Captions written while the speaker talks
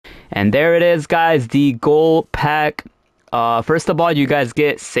And there it is, guys, the Ghoul pack. First of all, you guys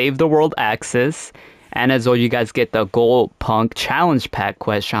get Save the World access. And as well, you guys get the Ghoul Punk Challenge Pack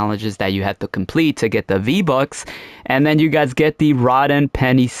quest challenges that you have to complete to get the V-Bucks. And then you guys get the Rotten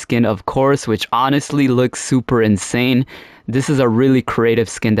Penny skin, of course, which honestly looks super insane. This is a really creative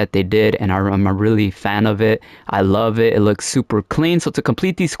skin that they did, and I'm a really fan of it. I love it. It looks super clean. So to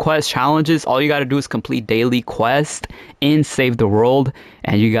complete these quest challenges, all you got to do is complete daily quest in Save the World,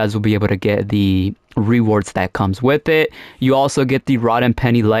 and you guys will be able to get the rewards that comes with it. You also get the Rotten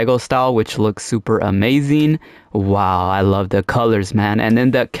Penny Lego style, which looks super amazing. Wow, I love the colors, man. And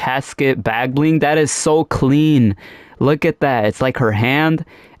then the casket bag bling, that is so clean. Look at that. It's like her hand.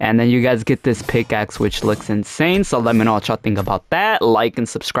 And then you guys get this pickaxe, which looks insane. So let me know what y'all think about that. Like and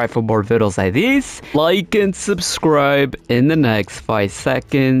subscribe for more videos like these. Like and subscribe in the next 5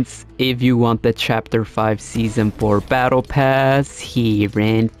 seconds if you want the Chapter 5 Season 4 Battle Pass here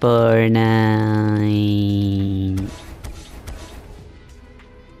in Fortnite.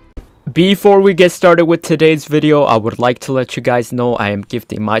 Before we get started with today's video, I would like to let you guys know I am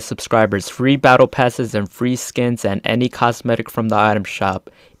gifting my subscribers free battle passes and free skins and any cosmetic from the item shop.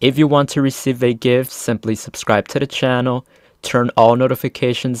 If you want to receive a gift, simply subscribe to the channel, turn all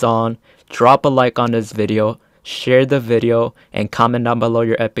notifications on, drop a like on this video, share the video, and comment down below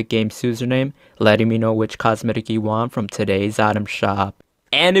your Epic Games username, letting me know which cosmetic you want from today's item shop.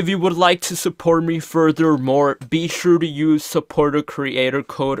 And if you would like to support me furthermore, be sure to use supporter creator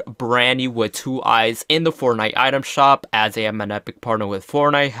code Brandy with 2 eyes in the Fortnite item shop, as I am an Epic partner with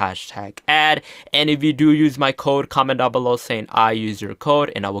Fortnite, #ad. And if you do use my code, comment down below saying I use your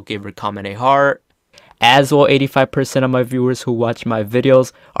code and I will give your comment a heart. As well, 85% of my viewers who watch my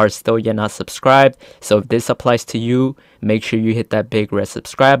videos are still yet not subscribed. So if this applies to you, make sure you hit that big red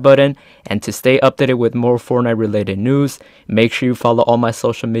subscribe button. And to stay updated with more Fortnite related news, make sure you follow all my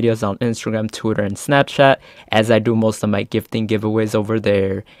social medias on Instagram, Twitter, and Snapchat, as I do most of my gifting giveaways over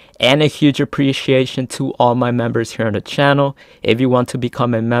there. And a huge appreciation to all my members here on the channel. If you want to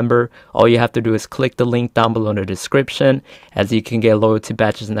become a member, all you have to do is click the link down below in the description, as you can get loyalty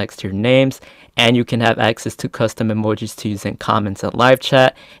badges next to your names. And you can have access to custom emojis to use in comments and live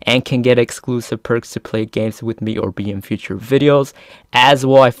chat, and can get exclusive perks to play games with me or be in future videos. As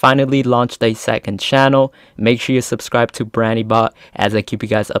well, I finally launched a second channel. Make sure you subscribe to BrandyBot, as I keep you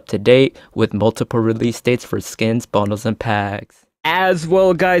guys up to date with multiple release dates for skins, bundles, and packs. As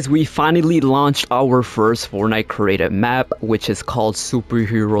well, guys, we finally launched our first Fortnite creative map, which is called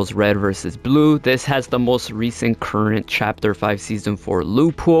Superheroes Red vs. Blue. This has the most recent current Chapter 5 Season 4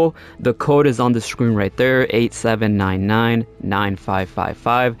 loot pool. The code is on the screen right there,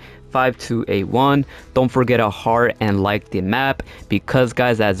 879995555281. Don't forget to heart and like the map, because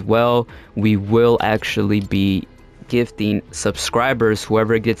guys, as well, we will actually be gifting subscribers.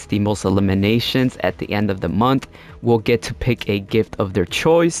 Whoever gets the most eliminations at the end of the month will get to pick a gift of their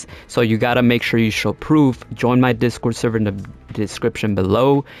choice. So you gotta make sure you show proof. Join my Discord server in the description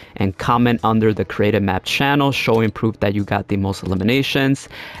below and comment under the creative map channel showing proof that you got the most eliminations.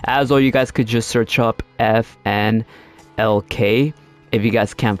 As well, you guys could just search up FNLK if you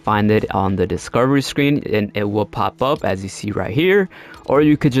guys can't find it on the discovery screen, and it will pop up as you see right here. Or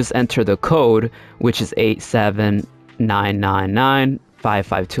you could just enter the code, which is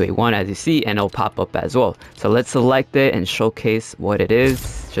 8799955281, as you see, and it'll pop up as well. So let's select it and showcase what it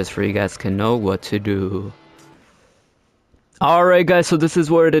is, just for you guys can know what to do. Alright guys, so this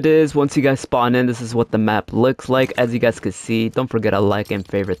is what it is. Once you guys spawn in, this is what the map looks like. As you guys can see, don't forget to like and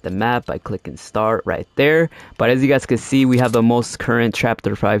favorite the map by clicking start right there. But as you guys can see, we have the most current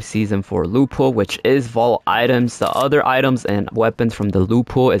Chapter 5 Season 4 loot pool, which is vault items. The other items and weapons from the loot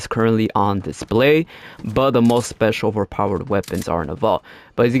pool is currently on display, but the most special overpowered weapons are in the vault.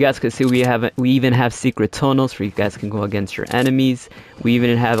 But as you guys can see, we even have secret tunnels where you guys can go against your enemies. We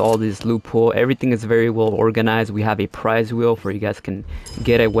even have all this loot pool. Everything is very well organized. We have a prize wheel where you guys can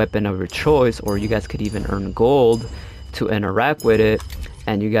get a weapon of your choice, or you guys could even earn gold to interact with it,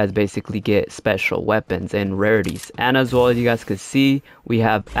 and you guys basically get special weapons and rarities. And as well, as you guys can see, we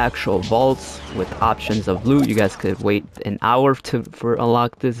have actual vaults with options of loot. You guys could wait an hour for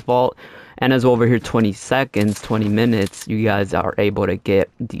unlock this vault. And as well, over here, 20 seconds, 20 minutes, you guys are able to get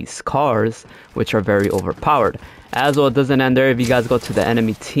these cars, which are very overpowered. As well, it doesn't end there. If you guys go to the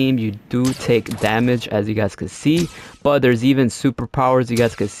enemy team, you do take damage, as you guys can see. But there's even superpowers. You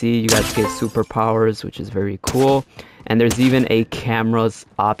guys can see, you guys get superpowers, which is very cool. And there's even a cameras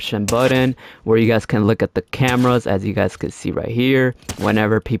option button where you guys can look at the cameras, as you guys can see right here.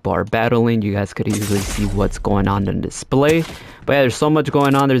 Whenever people are battling, you guys could easily see what's going on in display. But yeah, there's so much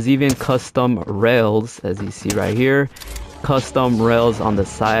going on. There's even custom rails, as you see right here. custom rails on the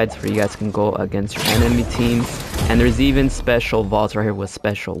sides where you guys can go against your enemy teams. And there's even special vaults right here with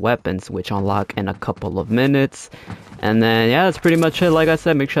special weapons, which unlock in a couple of minutes. And then, yeah, that's pretty much it. Like I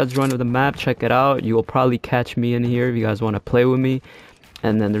said, make sure to join the map, check it out. You will probably catch me in here if you guys want to play with me.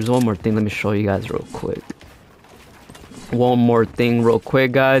 And then there's one more thing. Let me show you guys real quick. One more thing real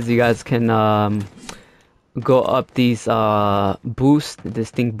quick, guys. You guys can go up these boosts.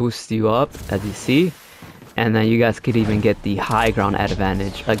 This thing boosts you up, as you see. And then you guys could even get the high ground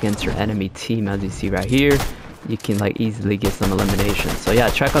advantage against your enemy team, as you see right here. You can like easily get some eliminations. So yeah,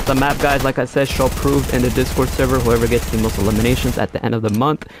 check out the map, guys. Like I said, show proof in the Discord server. Whoever gets the most eliminations at the end of the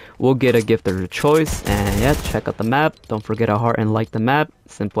month will get a gift of your choice. And yeah, check out the map. Don't forget to heart and like the map.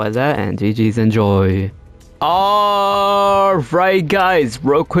 Simple as that. And GG's, enjoy. Alright guys,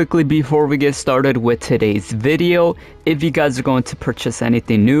 real quickly before we get started with today's video, if you guys are going to purchase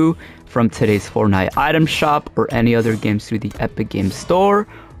anything new from today's Fortnite item shop or any other games through the Epic Games Store,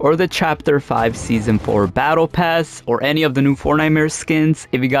 or the Chapter 5 Season 4 Battle Pass, or any of the new Fortnite skins,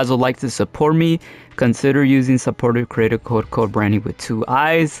 if you guys would like to support me, consider using supporter creator code Brandy with 2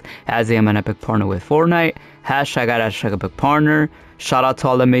 eyes, as I am an Epic partner with Fortnite. #@ Epic partner. Shout out to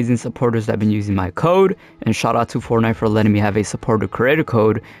all the amazing supporters that have been using my code, and shout out to Fortnite for letting me have a supporter creator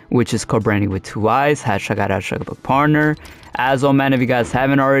code, which is code Brandy with 2 eyes. #@ Epic partner. As well, man, if you guys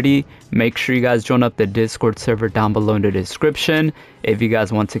haven't already, make sure you guys join up the Discord server down below in the description. If you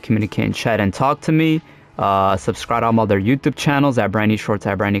guys want to communicate and chat and talk to me, subscribe on all their YouTube channels at Brandy Shorts,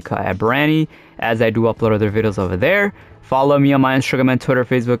 at Brandy Cut, at Brandy, as I do upload other videos over there. Follow me on my Instagram and Twitter,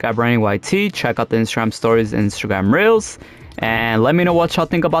 Facebook at BrandyYT. Check out the Instagram stories and Instagram reels. And let me know what y'all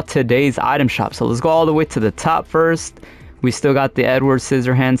think about today's item shop. So let's go all the way to the top first. We still got the Edward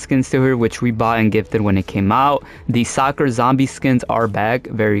Scissorhands skin still here, which we bought and gifted when it came out. The soccer zombie skins are back.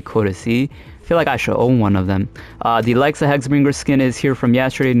 Very cool to see. I feel like I should own one of them. The Lexa Hexbringer skin is here from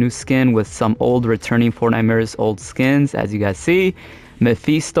yesterday. New skin with some old returning Fortnite Mirrors old skins, as you guys see.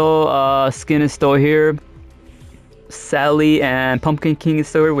 Mephisto skin is still here. Sally and Pumpkin King is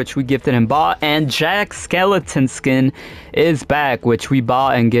still here, which we gifted and bought. And Jack Skeleton skin is back, which we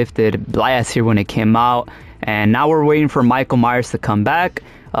bought and gifted last year when it came out. And now we're waiting for Michael Myers to come back.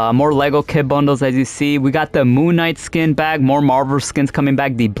 More Lego kit bundles, as you see. We got the Moon Knight skin back. More Marvel skins coming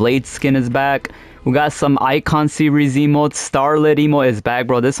back. The Blade skin is back. We got some Icon series emotes. Starlit emo is back,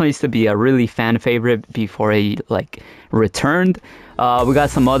 bro. This one used to be a really fan favorite before he like returned. We got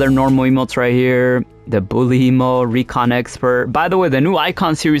some other normal emotes right here. The Bully emo, Recon Expert. By the way, the new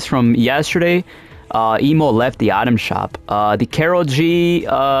Icon series from yesterday, emo left the item shop. The Carol G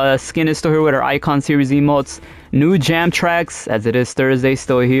skin is still here with our Icon series emotes. New jam tracks, as it is Thursday,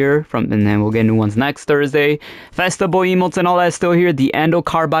 still here. And then we'll get new ones next Thursday. Festival emotes and all that still here. The Endo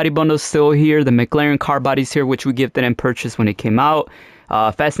car body bundle still here. The McLaren car body's here, which we gifted and purchased when it came out.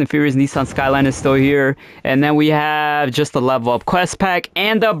 Fast and Furious Nissan Skyline is still here. And then we have just the level up quest pack,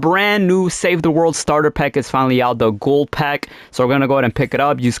 and the brand new Save the World starter pack is finally out, the Ghoul pack. So we're gonna go ahead and pick it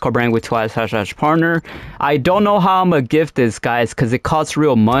up. Use code Brand with 2 eyes / partner. I don't know how I'm gonna gift this, guys, because it costs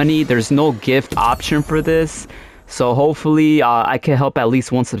real money. There's no gift option for this. So hopefully I can help at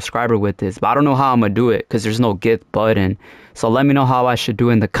least one subscriber with this, but I don't know how I'm gonna do it because there's no gift button. So let me know how I should do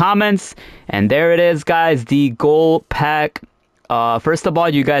in the comments. And there it is, guys, the Ghoul pack. First of all,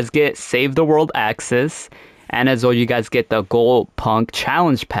 you guys get Save the World access, and as well, you guys get the Ghoul Punk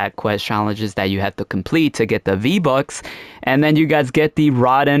Challenge Pack quest challenges that you have to complete to get the V-Bucks, and then you guys get the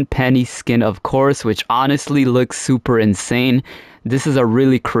Rotten Penny skin, of course, which honestly looks super insane. This is a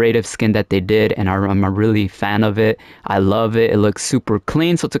really creative skin that they did, and I'm a really fan of it. I love it. It looks super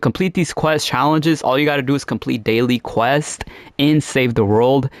clean. So to complete these quest challenges, all you got to do is complete daily quest in Save the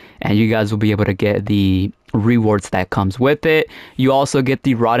World, and you guys will be able to get the rewards that comes with it. You also get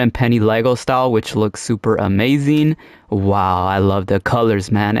the Rotten Penny Lego style, which looks super amazing. Wow, I love the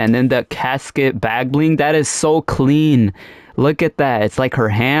colors, man. And then the casket bag bling, that is so clean. Look at that. It's like her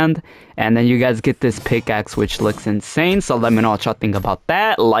hand. And then you guys get this pickaxe, which looks insane. So let me know what y'all think about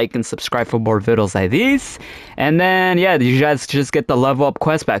that. Like and subscribe for more videos like these. And then, yeah, you guys just get the level up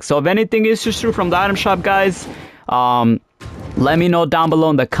quest pack. So if anything is just true from the item shop, guys, let me know down below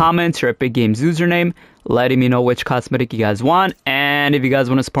in the comments your Epic Games username, letting me know which cosmetic you guys want. And if you guys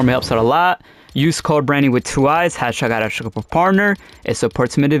want to support me, helps out a lot. Use code Brandy with 2 eyes, #@ partner. It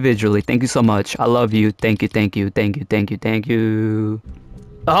supports me individually. Thank you so much. I love you. Thank you, thank you, thank you, thank you, thank you.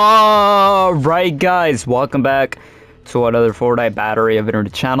 Alright, guys, welcome back to another Fortnite battery of the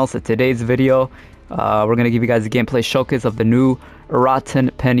channel. So today's video, we're gonna give you guys a gameplay showcase of the new Rotten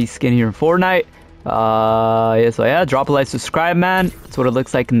Penny skin here in Fortnite. Yeah, so yeah, drop a like, subscribe, man. That's what it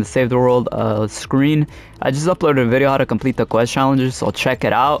looks like in the Save the World screen. I just uploaded a video how to complete the quest challenges, so check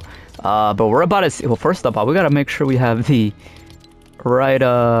it out. But we're about to see, well, first up, we gotta make sure we have the right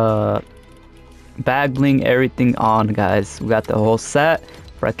bag bling, everything on, guys. We got the whole set,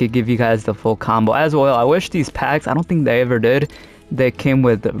 where I could give you guys the full combo as well. I wish these packs, I don't think they ever did, they came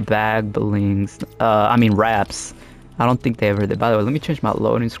with bag blings, I mean wraps. I don't think they ever did. By the way, let me change my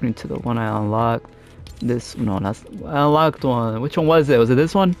loading screen to the one I unlocked. This, no, that's, I unlocked one. Which one was it? Was it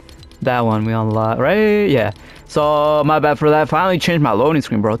this one? That one we unlocked, right? Yeah. So, my bad for that. Finally changed my loading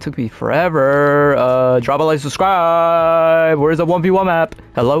screen, bro. It took me forever. Drop a like, subscribe. Where's the 1v1 map?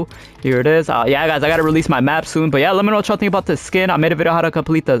 Hello? Here it is. Yeah, guys, I gotta release my map soon. But yeah, let me know what y'all think about this skin. I made a video how to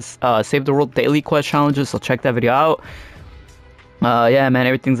complete the Save the World daily quest challenges, so check that video out. Yeah, man,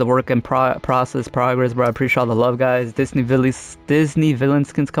 everything's a work in progress, bro. I appreciate all the love, guys. Disney villain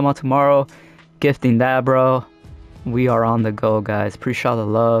skins come out tomorrow. Gifting that, bro. We are on the go, guys. Appreciate all the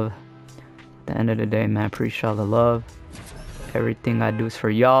love. At the end of the day, man, appreciate all the love. Everything I do is for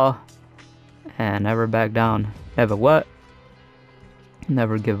y'all. And never back down. Never what?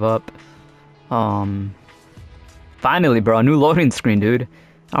 Never give up. Finally, bro, a new loading screen, dude.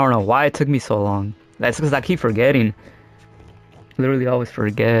 I don't know why it took me so long. That's because I keep forgetting. Literally always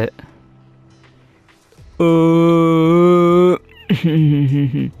forget.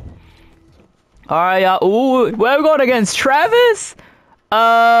 Alright, y'all. Ooh, we're going against Travis?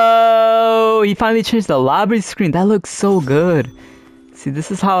 Oh, he finally changed the lobby screen. That looks so good. See, this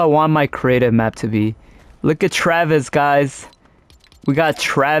is how I want my creative map to be. Look at Travis, guys. We got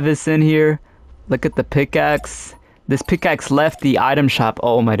Travis in here. Look at the pickaxe. This pickaxe left the item shop.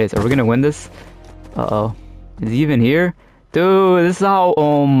 Oh my days. Are we gonna win this? Uh-oh. Is he even here? Dude, this is how,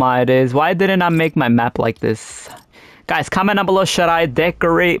 oh my days. Why didn't I make my map like this? Guys, comment down below, should I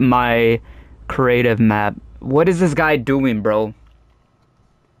decorate my creative map? What is this guy doing, bro?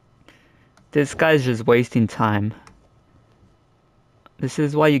 This guy's just wasting time. This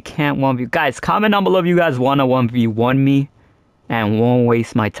is why you can't 1v. Guys, comment down below if you guys wanna 1v1 me and won't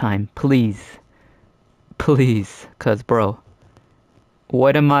waste my time. Please. Please. Cause bro.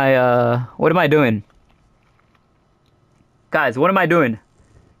 What am I doing? Guys, what am I doing?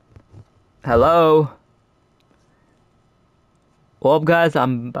 Hello? Well, guys,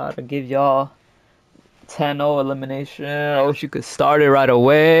 I'm about to give y'all 10-0 elimination. I wish you could start it right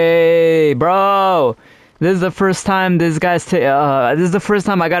away. Bro, this is the first time this guy's this is the first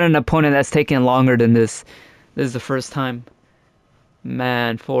time I got an opponent that's taking longer than this. This is the first time.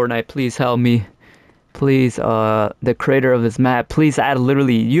 Man, Fortnite, please help me. Please, the creator of this map, please add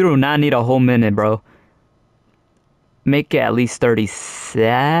literally, you do not need a whole minute, bro. Make it at least 30 seconds?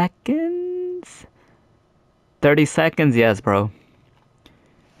 30 seconds? Yes, bro.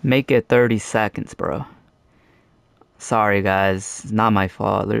 Make it 30 seconds, bro. Sorry, guys. It's not my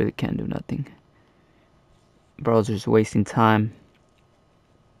fault. I literally can't do nothing. Bro's just wasting time.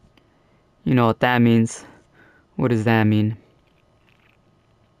 You know what that means. What does that mean?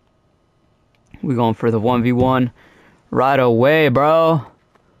 We going for the 1v1 right away, bro.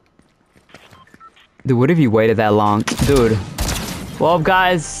 Dude, what if you waited that long? Dude. Well,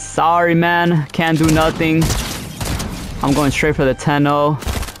 guys, sorry, man. Can't do nothing. I'm going straight for the 10-0.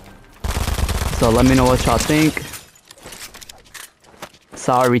 So let me know what y'all think.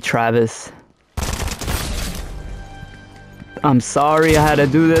 Sorry, Travis. I'm sorry I had to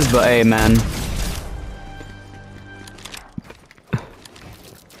do this, but hey, man.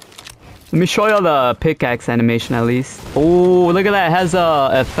 Let me show y'all the pickaxe animation at least. Oh, look at that. It has a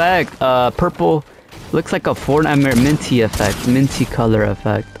effect. Purple. Looks like a Fortnite minty effect. Minty color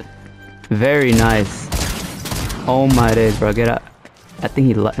effect. Very nice. Oh my days, bro. Get out. I think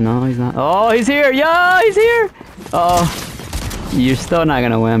he left. No, he's not. Oh, he's here. Yeah, he's here. Oh, you're still not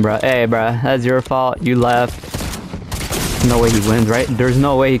gonna win, bro. Hey, bro. That's your fault. You left. No way he wins, right? There's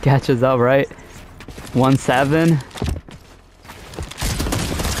no way he catches up, right? 1-7.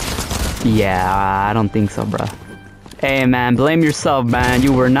 Yeah, I don't think so, bro. Hey, man, blame yourself, man.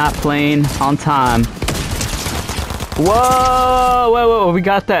 You were not playing on time. Whoa, whoa, we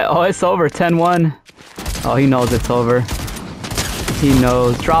got that. Oh, it's over, 10-1. Oh, he knows it's over. He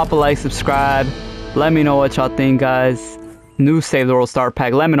knows. Drop a like, subscribe. Let me know what y'all think, guys. New Save the World Star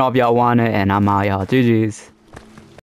Pack. Let me know if y'all want it, and I'm out, y'all. GG's.